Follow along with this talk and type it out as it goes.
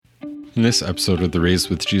In this episode of the Raised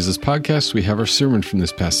with Jesus podcast, we have our sermon from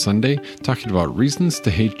this past Sunday talking about reasons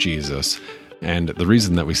to hate Jesus. And the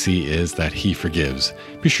reason that we see is that he forgives.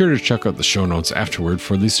 Be sure to check out the show notes afterward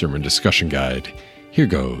for the sermon discussion guide. Here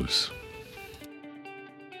goes.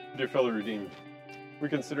 Dear fellow redeemed, we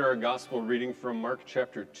consider our gospel reading from Mark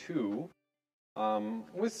chapter 2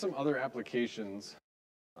 with some other applications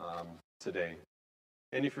today.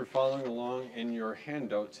 And if you're following along in your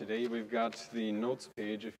handout today, we've got the notes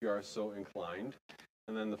page if you are so inclined.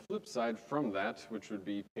 And then the flip side from that, which would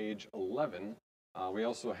be page 11, we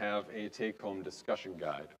also have a take-home discussion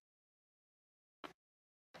guide.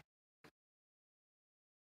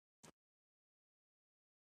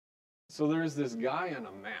 So there's this guy on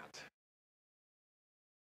a mat.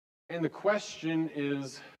 And the question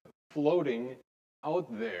is floating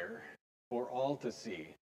out there for all to see.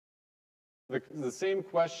 The same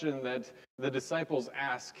question that the disciples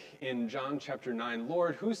ask in John chapter 9,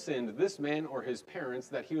 Lord, who sinned, this man or his parents,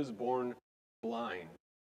 that he was born blind?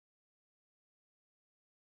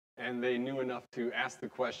 And they knew enough to ask the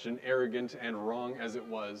question, arrogant and wrong as it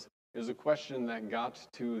was. It was a question that got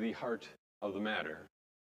to the heart of the matter.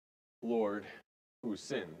 Lord, who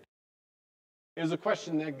sinned? It was a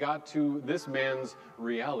question that got to this man's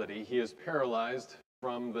reality. He is paralyzed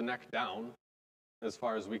from the neck down, as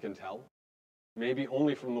far as we can tell. Maybe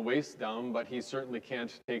only from the waist down, but he certainly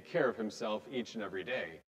can't take care of himself each and every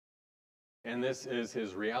day. And this is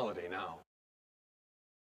his reality now.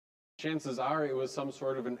 Chances are it was some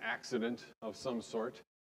sort of an accident of some sort.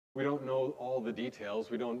 We don't know all the details.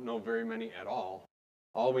 We don't know very many at all.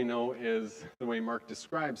 All we know is the way Mark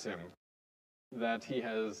describes him, that he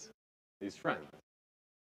has these friends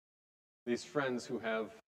who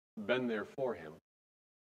have been there for him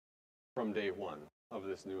from day one of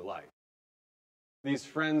this new life. These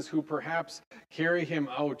friends who perhaps carry him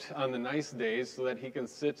out on the nice days so that he can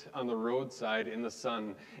sit on the roadside in the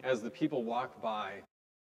sun as the people walk by.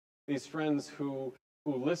 These friends who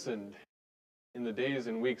listened in the days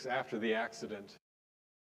and weeks after the accident.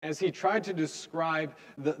 As he tried to describe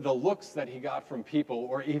the looks that he got from people,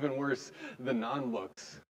 or even worse, the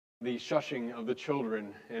non-looks, the shushing of the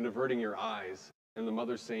children and averting your eyes, and the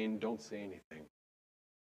mother saying, don't say anything.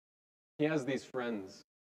 He has these friends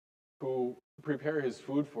who prepare his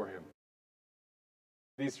food for him.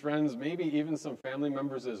 These friends, maybe even some family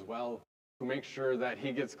members as well, who make sure that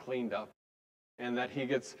he gets cleaned up and that he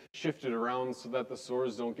gets shifted around so that the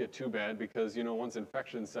sores don't get too bad because, once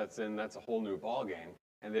infection sets in, that's a whole new ballgame.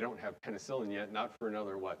 And they don't have penicillin yet, not for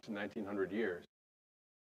another, 1900 years.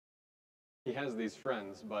 He has these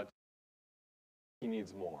friends, but he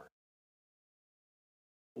needs more.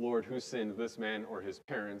 Lord, who sinned, this man or his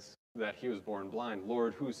parents, that he was born blind?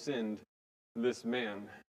 Lord, who sinned, this man,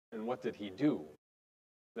 and what did he do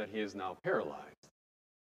that he is now paralyzed?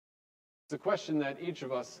 It's a question that each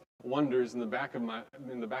of us wonders in the back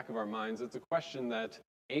of our minds. It's a question that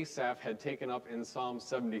Asaph had taken up in Psalm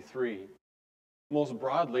 73. Most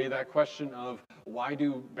broadly, that question of why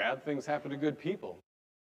do bad things happen to good people?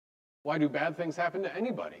 Why do bad things happen to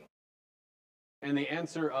anybody? And the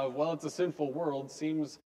answer of, well, it's a sinful world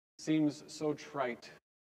seems so trite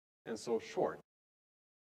and so short.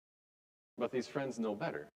 But these friends know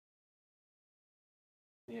better.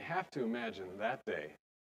 You have to imagine that day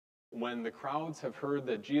when the crowds have heard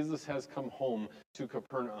that Jesus has come home to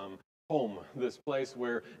Capernaum, home, this place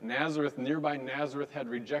where nearby Nazareth had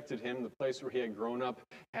rejected him, the place where he had grown up,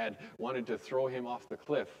 had wanted to throw him off the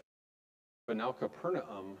cliff. But now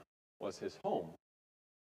Capernaum was his home.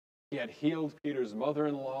 He had healed Peter's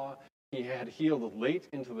mother-in-law. He had healed late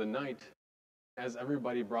into the night as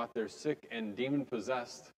everybody brought their sick and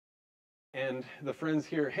demon-possessed. And the friends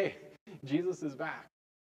hear, hey, Jesus is back.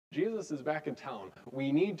 Jesus is back in town.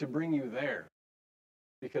 We need to bring you there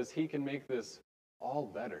because he can make this all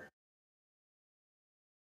better.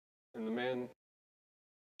 And the man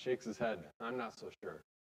shakes his head. I'm not so sure.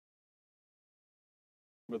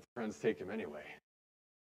 But the friends take him anyway.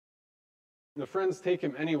 The friends take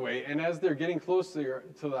him anyway, and as they're getting closer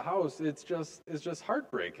to the house, it's just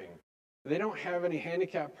heartbreaking. They don't have any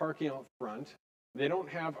handicap parking out front. They don't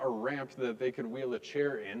have a ramp that they could wheel a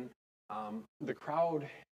chair in. The crowd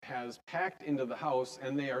has packed into the house,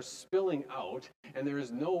 and they are spilling out, and there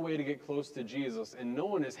is no way to get close to Jesus, and no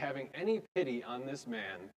one is having any pity on this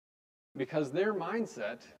man. Because their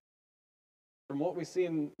mindset, from what we see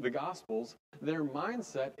in the Gospels, their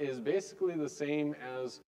mindset is basically the same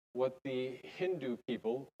as what the Hindu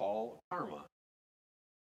people call karma.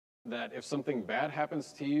 That if something bad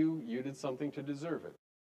happens to you, you did something to deserve it.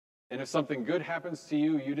 And if something good happens to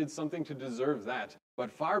you, you did something to deserve that.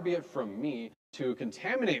 But far be it from me to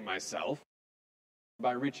contaminate myself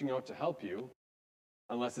by reaching out to help you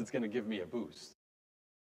unless it's going to give me a boost.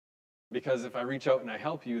 Because if I reach out and I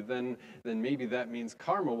help you, then maybe that means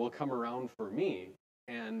karma will come around for me,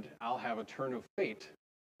 and I'll have a turn of fate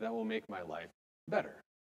that will make my life better.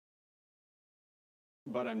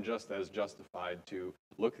 But I'm just as justified to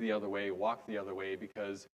look the other way, walk the other way,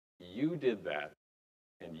 because you did that,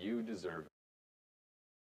 and you deserve it.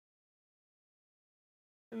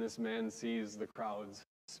 And this man sees the crowds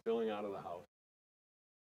spilling out of the house.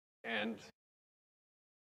 And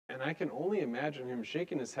I can only imagine him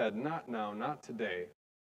shaking his head, not now, not today.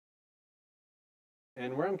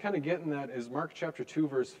 And where I'm kind of getting that is Mark chapter 2,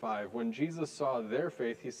 verse 5. When Jesus saw their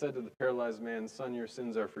faith, he said to the paralyzed man, "Son, your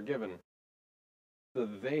sins are forgiven." The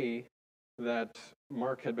they that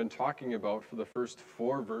Mark had been talking about for the first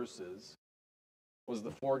 4 verses was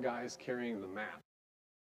the 4 guys carrying the mat.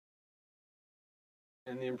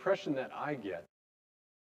 And the impression that I get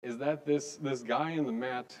is that this guy in the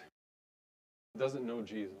mat doesn't know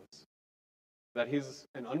Jesus, that he's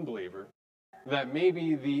an unbeliever, that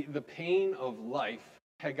maybe the pain of life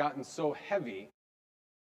had gotten so heavy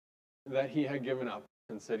that he had given up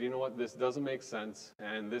and said, you know what, this doesn't make sense,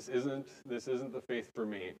 and this isn't the faith for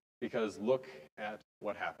me, because look at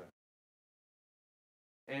what happened.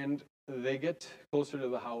 And they get closer to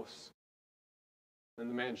the house, and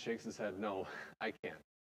the man shakes his head, no, I can't.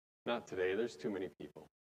 Not today, there's too many people.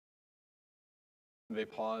 They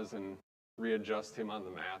pause and readjust him on the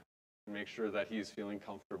mat and make sure that he's feeling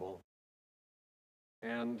comfortable.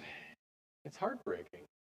 And it's heartbreaking.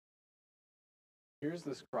 Here's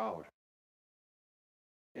this crowd,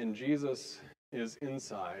 and Jesus is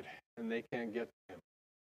inside, and they can't get to him.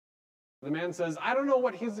 The man says, I don't know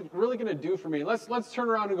what he's really going to do for me. Let's turn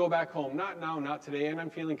around and go back home. Not now, not today, and I'm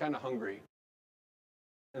feeling kind of hungry.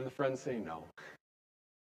 And the friends say no.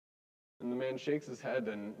 And the man shakes his head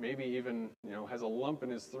and maybe even, has a lump in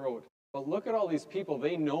his throat. But look at all these people.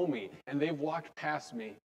 They know me, and they've walked past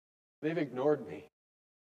me. They've ignored me.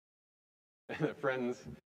 And the friends,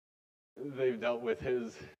 they've dealt with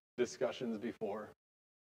his discussions before.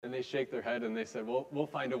 And they shake their head and they say, well, we'll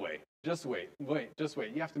find a way. Just wait.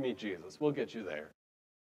 You have to meet Jesus. We'll get you there.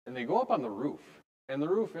 And they go up on the roof. And the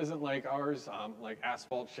roof isn't like ours, like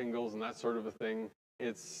asphalt shingles and that sort of a thing.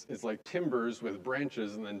 It's like timbers with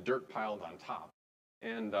branches and then dirt piled on top.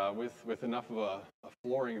 And with enough of a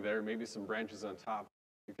flooring there, maybe some branches on top,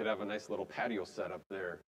 you could have a nice little patio set up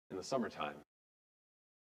there in the summertime.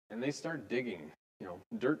 And they start digging,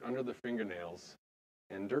 dirt under their fingernails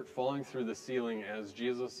and dirt falling through the ceiling as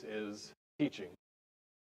Jesus is teaching.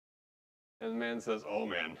 And the man says, oh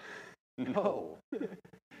man, no.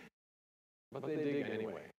 But they dig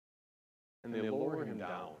anyway. And they lower him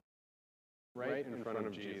down right in front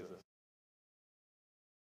of Jesus.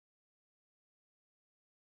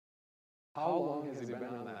 How long has he been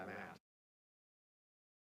on that mat?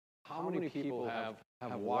 How many people have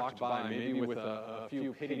walked by, maybe with a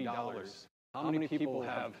few pity dollars? How many people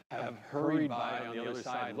have hurried by on the other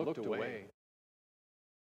side, looked away?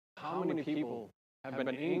 How many people have been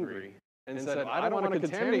angry and said, I don't want to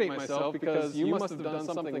contaminate myself because you must have done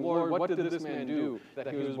something. Lord, what did this man do that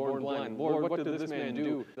he was born blind? Lord, what did this man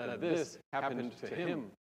do that this happened to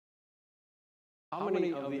him? How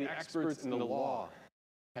many of the experts in the law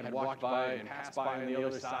had walked by and passed by on the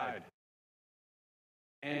other side?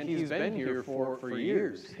 And he's been here for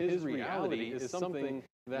years. His reality is something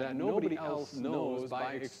that nobody else knows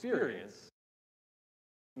by experience.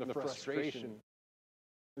 The frustration,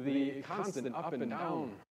 the constant up and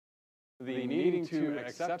down, the needing to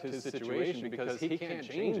accept his situation because he can't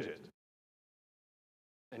change it.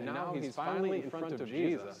 And now he's finally in front of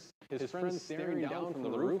Jesus. His friends staring down from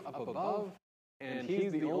the roof up above, and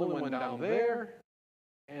he's the only one down there.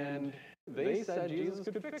 And they said Jesus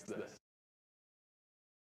could fix this.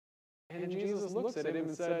 And Jesus looks at him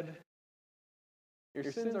and said,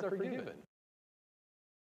 your sins are forgiven.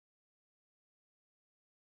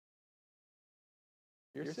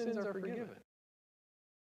 Your sins are forgiven.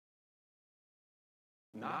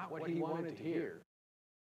 Not what he wanted to hear.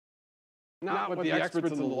 Not what the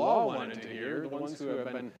experts in the law wanted to hear, the ones who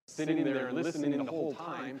have been sitting there and listening the whole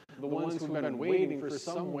time, the ones who have been waiting for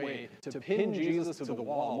some way to pin Jesus to the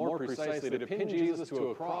wall, more precisely, to pin Jesus to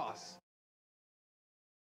a cross.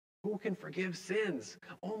 Who can forgive sins?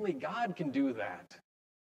 Only God can do that.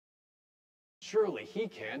 Surely he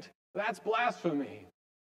can't. That's blasphemy.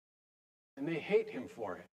 And they hate him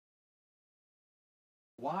for it.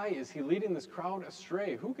 Why is he leading this crowd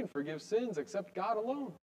astray? Who can forgive sins except God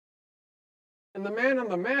alone? And the man on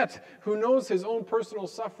the mat, who knows his own personal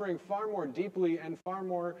suffering far more deeply and far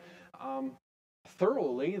more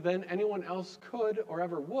thoroughly than anyone else could or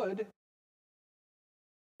ever would,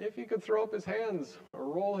 If he could throw up his hands or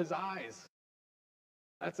roll his eyes,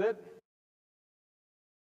 that's it.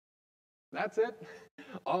 That's it.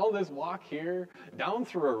 All this walk here, down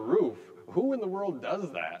through a roof. Who in the world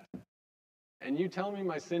does that? And you tell me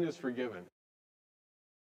my sin is forgiven.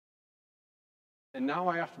 And now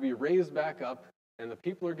I have to be raised back up, and the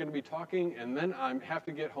people are going to be talking, and then I have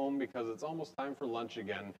to get home because it's almost time for lunch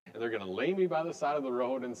again, and they're going to lay me by the side of the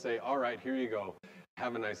road and say, all right, here you go.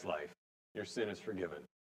 Have a nice life. Your sin is forgiven.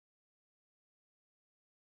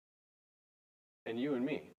 And you and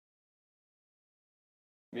me.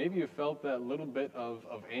 Maybe you felt that little bit of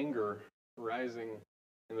anger rising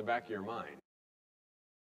in the back of your mind.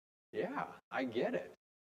 Yeah, I get it.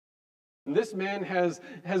 This man has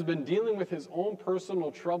been dealing with his own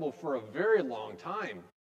personal trouble for a very long time.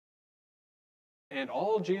 And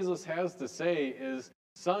all Jesus has to say is,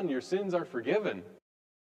 son, your sins are forgiven.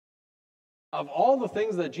 Of all the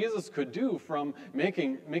things that Jesus could do, from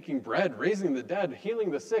making bread, raising the dead,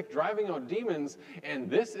 healing the sick, driving out demons, and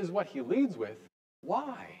this is what he leads with,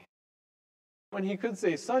 why? When he could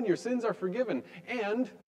say, son, your sins are forgiven,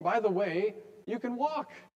 and, by the way, you can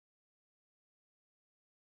walk.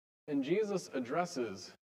 And Jesus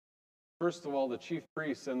addresses, first of all, the chief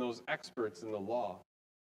priests and those experts in the law.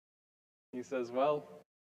 He says, well,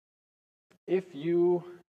 if you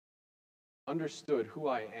understood who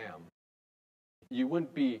I am, you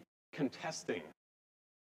wouldn't be contesting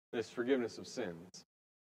this forgiveness of sins.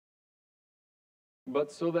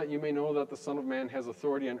 But so that you may know that the Son of Man has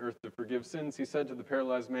authority on earth to forgive sins, he said to the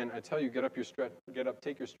paralyzed man, I tell you, get up,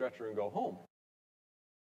 take your stretcher and go home.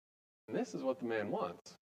 And this is what the man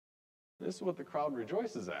wants. This is what the crowd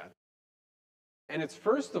rejoices at. And it's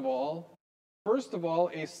first of all,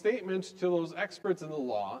 a statement to those experts in the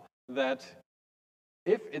law that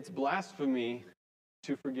if it's blasphemy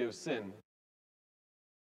to forgive sin,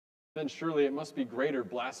 then surely it must be greater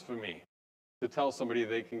blasphemy to tell somebody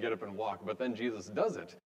they can get up and walk. But then Jesus does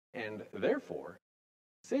it. And therefore,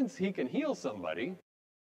 since he can heal somebody,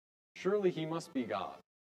 surely he must be God.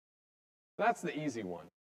 That's the easy one.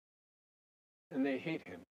 And they hate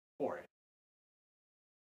him for it.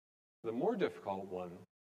 The more difficult one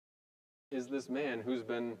is this man who's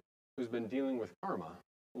been dealing with karma.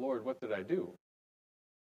 Lord, what did I do?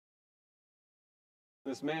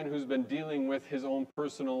 This man who's been dealing with his own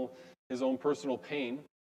personal pain.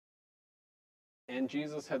 And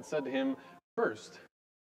Jesus had said to him, first,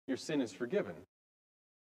 your sin is forgiven.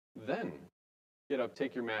 Then, get up,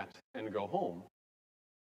 take your mat, and go home.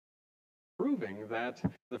 Proving that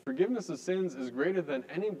the forgiveness of sins is greater than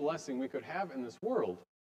any blessing we could have in this world.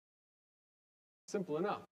 Simple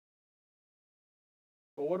enough.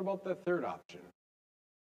 But what about that third option?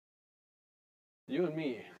 You and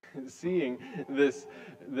me, seeing this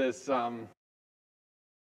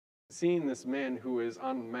man who is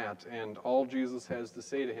on the mat, and all Jesus has to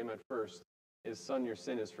say to him at first is, son, your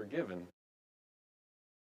sin is forgiven.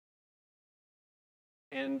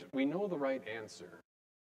 And we know the right answer.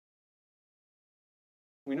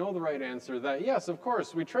 We know the right answer that, yes, of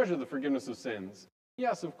course, we treasure the forgiveness of sins.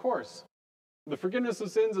 Yes, of course. The forgiveness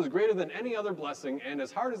of sins is greater than any other blessing, and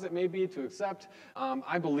as hard as it may be to accept,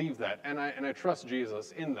 I believe that, and I trust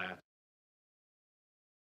Jesus in that.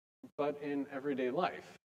 But in everyday life,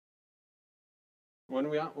 when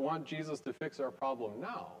we want Jesus to fix our problem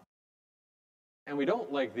now, and we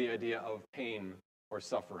don't like the idea of pain or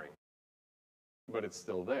suffering, but it's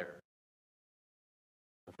still there.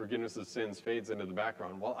 The forgiveness of sins fades into the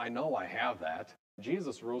background. Well, I know I have that.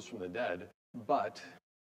 Jesus rose from the dead, but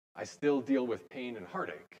I still deal with pain and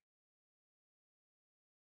heartache.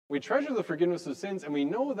 We treasure the forgiveness of sins, and we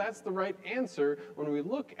know that's the right answer when we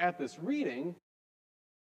look at this reading,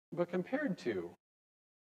 but compared to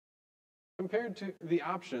the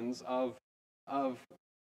options of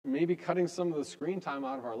maybe cutting some of the screen time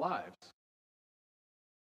out of our lives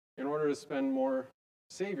in order to spend more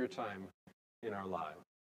Savior time in our lives.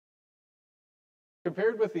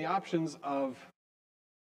 Compared with the options of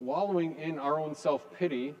wallowing in our own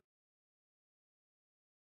self-pity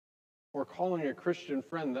or calling a Christian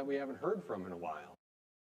friend that we haven't heard from in a while.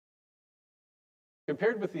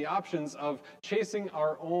 Compared with the options of chasing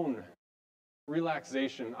our own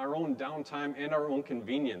relaxation, our own downtime, and our own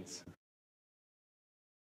convenience.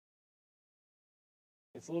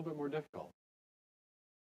 It's a little bit more difficult.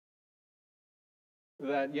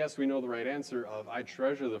 That, yes, we know the right answer of, I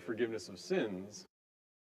treasure the forgiveness of sins,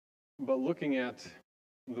 but looking at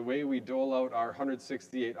the way we dole out our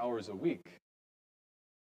 168 hours a week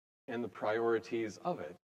and the priorities of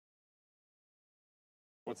it,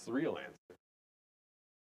 what's the real answer?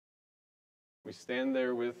 We stand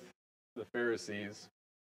there with the Pharisees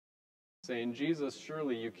saying, Jesus,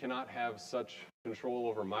 surely you cannot have such control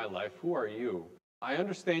over my life. Who are you? I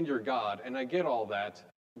understand you're God, and I get all that,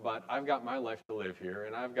 but I've got my life to live here,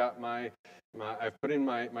 and I've got I've put in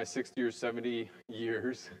my 60 or 70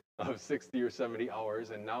 years of 60 or 70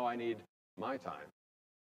 hours, and now I need my time.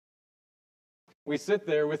 We sit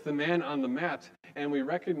there with the man on the mat, and we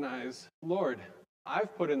recognize, Lord,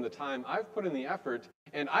 I've put in the time, I've put in the effort,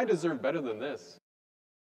 and I deserve better than this.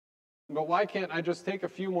 But why can't I just take a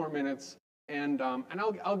few more minutes and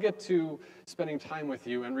I'll get to spending time with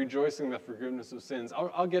you and rejoicing in the forgiveness of sins.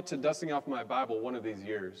 I'll get to dusting off my Bible one of these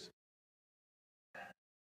years.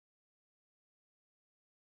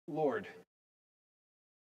 Lord,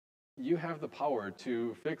 you have the power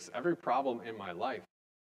to fix every problem in my life.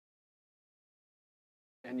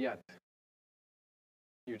 And yet,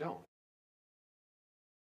 you don't.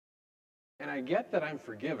 And I get that I'm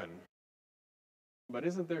forgiven, but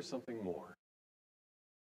isn't there something more?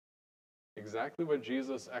 Exactly what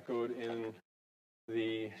Jesus echoed in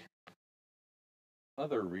the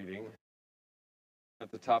other reading at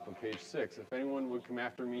the top of page 6. If anyone would come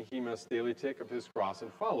after me, he must daily take up his cross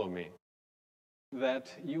and follow me. That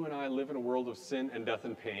you and I live in a world of sin and death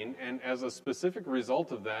and pain, and as a specific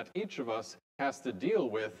result of that, each of us has to deal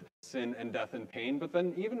with sin and death and pain, but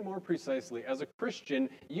then even more precisely, as a Christian,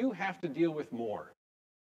 you have to deal with more.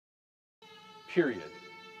 Period.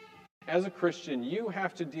 As a Christian, you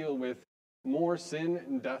have to deal with more sin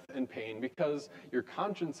and death and pain because your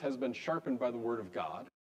conscience has been sharpened by the Word of God,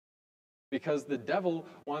 because the devil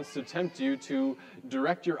wants to tempt you to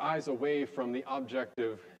direct your eyes away from the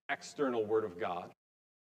objective, external Word of God.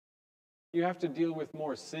 You have to deal with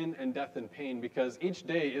more sin and death and pain because each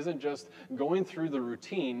day isn't just going through the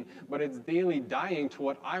routine, but it's daily dying to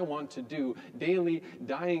what I want to do, daily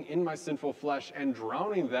dying in my sinful flesh and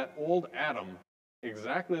drowning that old Adam,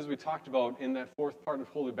 exactly as we talked about in that fourth part of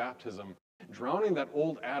Holy Baptism, drowning that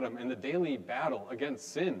old Adam in the daily battle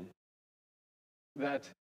against sin that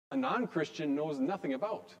a non-Christian knows nothing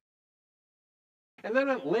about. And then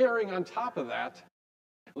layering on top of that,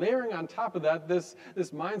 this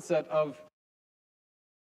mindset of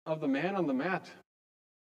the man on the mat,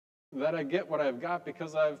 that I get what I've got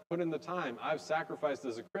because I've put in the time, I've sacrificed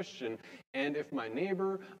as a Christian, and if my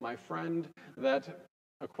neighbor, my friend, that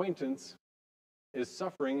acquaintance is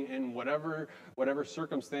suffering in whatever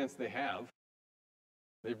circumstance they have,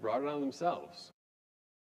 they've brought it on themselves.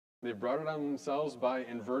 They've brought it on themselves by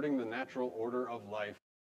inverting the natural order of life.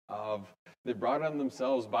 They brought it on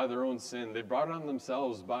themselves by their own sin. They brought it on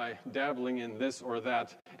themselves by dabbling in this or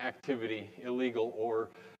that activity, illegal or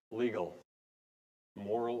legal,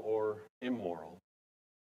 moral or immoral.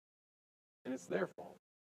 And it's their fault.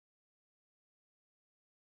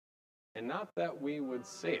 And not that we would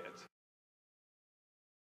say it,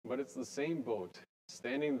 but it's the same boat,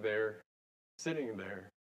 standing there, sitting there,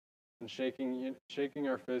 and shaking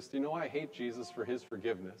our fist. I hate Jesus for his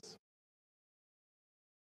forgiveness.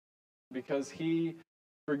 Because he,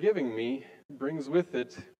 forgiving me, brings with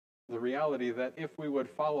it the reality that if we would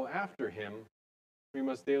follow after him, we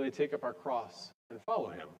must daily take up our cross and follow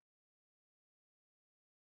him.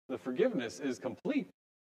 The forgiveness is complete.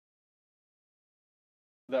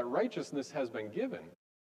 That righteousness has been given.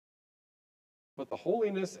 But the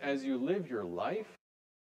holiness as you live your life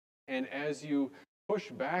and as you push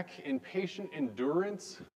back in patient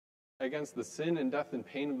endurance against the sin and death and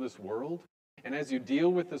pain of this world, and as you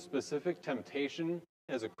deal with the specific temptation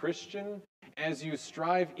as a Christian, as you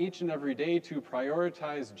strive each and every day to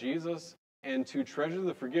prioritize Jesus and to treasure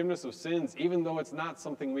the forgiveness of sins, even though it's not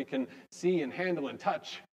something we can see and handle and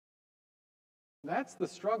touch, that's the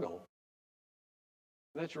struggle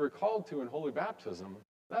that you're called to in Holy Baptism.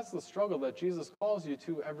 That's the struggle that Jesus calls you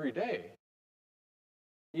to every day.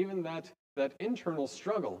 Even that internal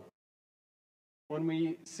struggle. When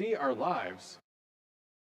we see our lives,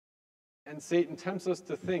 and Satan tempts us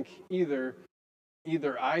to think either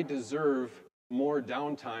I deserve more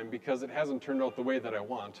downtime because it hasn't turned out the way that I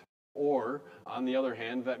want, or, on the other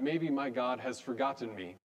hand, that maybe my God has forgotten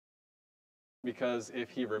me because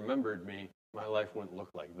if he remembered me, my life wouldn't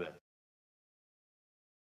look like this.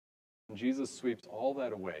 And Jesus sweeps all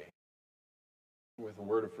that away with a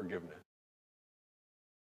word of forgiveness.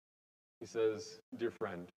 He says, dear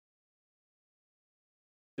friend,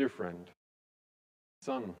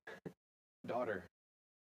 son, daughter,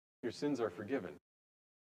 your sins are forgiven.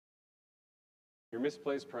 Your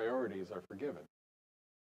misplaced priorities are forgiven.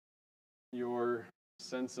 Your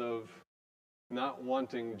sense of not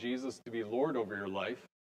wanting Jesus to be Lord over your life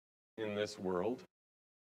in this world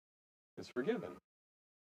is forgiven.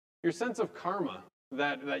 Your sense of karma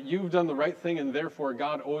that you've done the right thing and therefore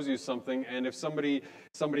God owes you something, and if somebody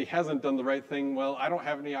hasn't done the right thing, well, I don't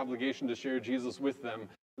have any obligation to share Jesus with them,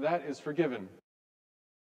 that is forgiven.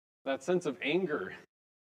 That sense of anger,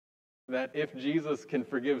 that if Jesus can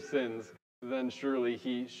forgive sins, then surely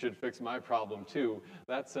he should fix my problem too.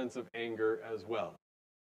 That sense of anger as well,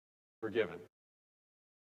 forgiven.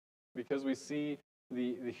 Because we see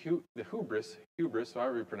the hubris,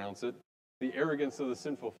 however you pronounce it, the arrogance of the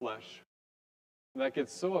sinful flesh that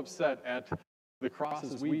gets so upset at the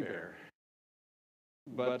crosses we bear,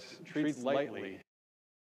 but treats lightly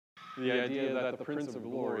the idea that the Prince of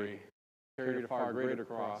Glory carried a far greater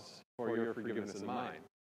cross for your forgiveness and mine.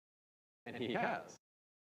 And he has.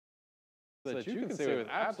 So that you can say with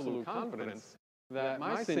absolute confidence that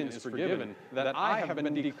my sin is forgiven, that I have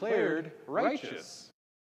been declared righteous.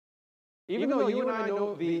 Even though you and I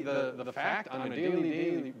know the fact on a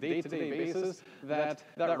daily, day-to-day basis that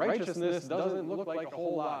righteousness doesn't look like a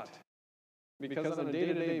whole lot. Because on a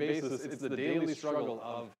day-to-day basis, it's the daily struggle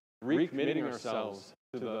of recommitting ourselves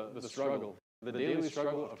to the struggle, the daily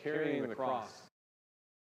struggle of carrying the cross.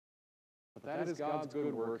 But that is God's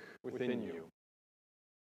good work within you.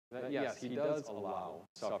 That yes, he does allow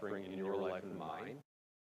suffering in your life and mine,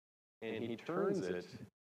 and he turns it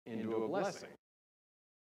into a blessing.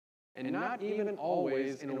 And not even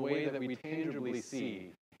always in a way that we tangibly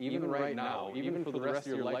see, even right now, even for the rest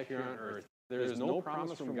of your life here on earth. There is no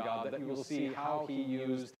promise from God that you will see how he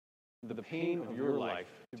used the pain of your life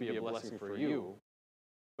to be a blessing for you,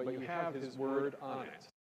 but you have his word on it.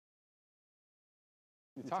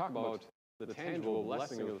 You talk about the tangible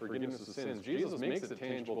blessing of the forgiveness of sins. Jesus makes it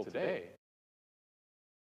tangible today.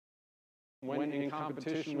 When in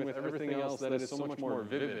competition with everything else that is so much more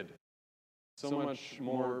vivid, so much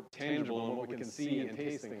more tangible in what we can see and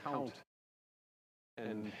taste and count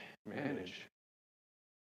and manage.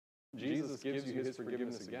 Jesus gives you his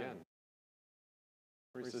forgiveness again.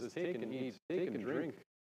 Where he says, take and eat, take and drink.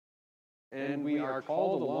 And we are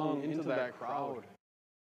called along into that crowd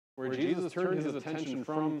where Jesus turned his attention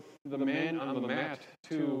from the man on the mat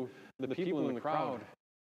to the people in the crowd.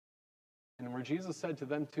 And where Jesus said to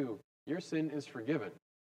them too, your sin is forgiven,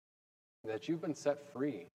 that you've been set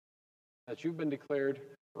free, that you've been declared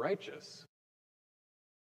righteous.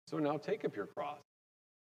 So now take up your cross.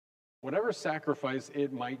 Whatever sacrifice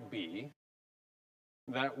it might be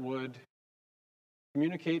that would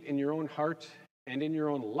communicate in your own heart and in your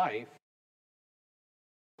own life,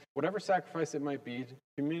 whatever sacrifice it might be to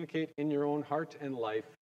communicate in your own heart and life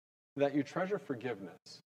that you treasure forgiveness,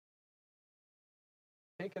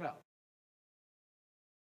 take it up.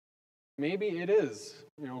 Maybe it is,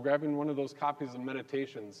 grabbing one of those copies of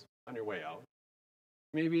Meditations on your way out.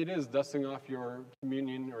 Maybe it is dusting off your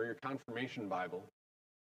communion or your confirmation Bible.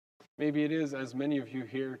 Maybe it is, as many of you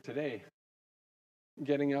here today,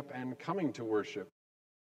 getting up and coming to worship.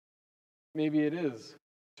 Maybe it is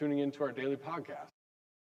tuning into our daily podcast.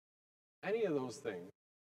 Any of those things.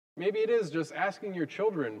 Maybe it is just asking your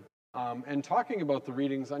children and talking about the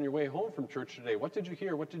readings on your way home from church today. What did you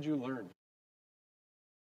hear? What did you learn?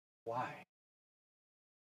 Why?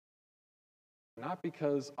 Not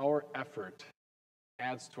because our effort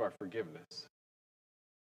adds to our forgiveness,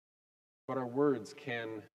 but our words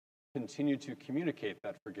can continue to communicate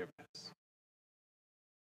that forgiveness.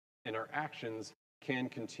 And our actions can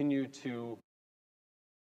continue to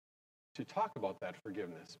talk about that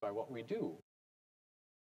forgiveness by what we do.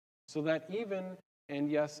 So that even, and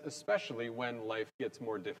yes, especially when life gets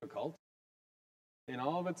more difficult, in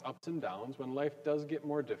all of its ups and downs, when life does get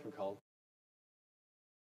more difficult,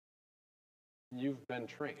 you've been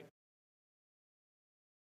trained.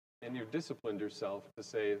 And you've disciplined yourself to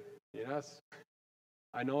say, yes,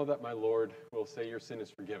 I know that my Lord will say your sin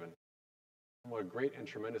is forgiven. And what a great and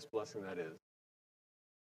tremendous blessing that is.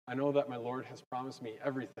 I know that my Lord has promised me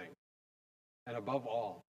everything. And above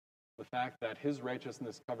all, the fact that his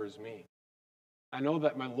righteousness covers me. I know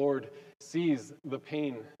that my Lord sees the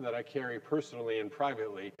pain that I carry personally and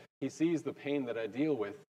privately. He sees the pain that I deal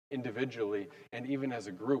with individually and even as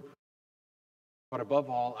a group. But above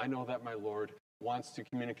all, I know that my Lord wants to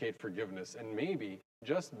communicate forgiveness. And maybe,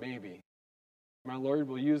 just maybe, my Lord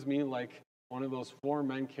will use me like one of those 4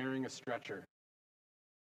 men carrying a stretcher.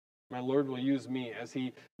 My Lord will use me as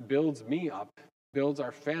he builds me up, builds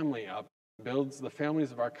our family up, builds the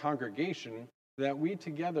families of our congregation, that we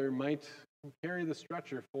together might carry the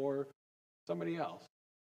stretcher for somebody else.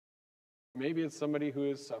 Maybe it's somebody who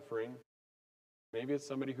is suffering. Maybe it's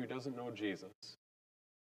somebody who doesn't know Jesus.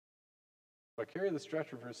 But carry the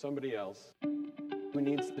stretcher for somebody else who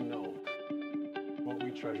needs to know what we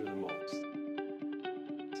treasure the most.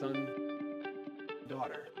 Son,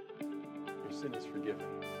 daughter, sin is forgiven.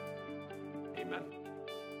 Amen.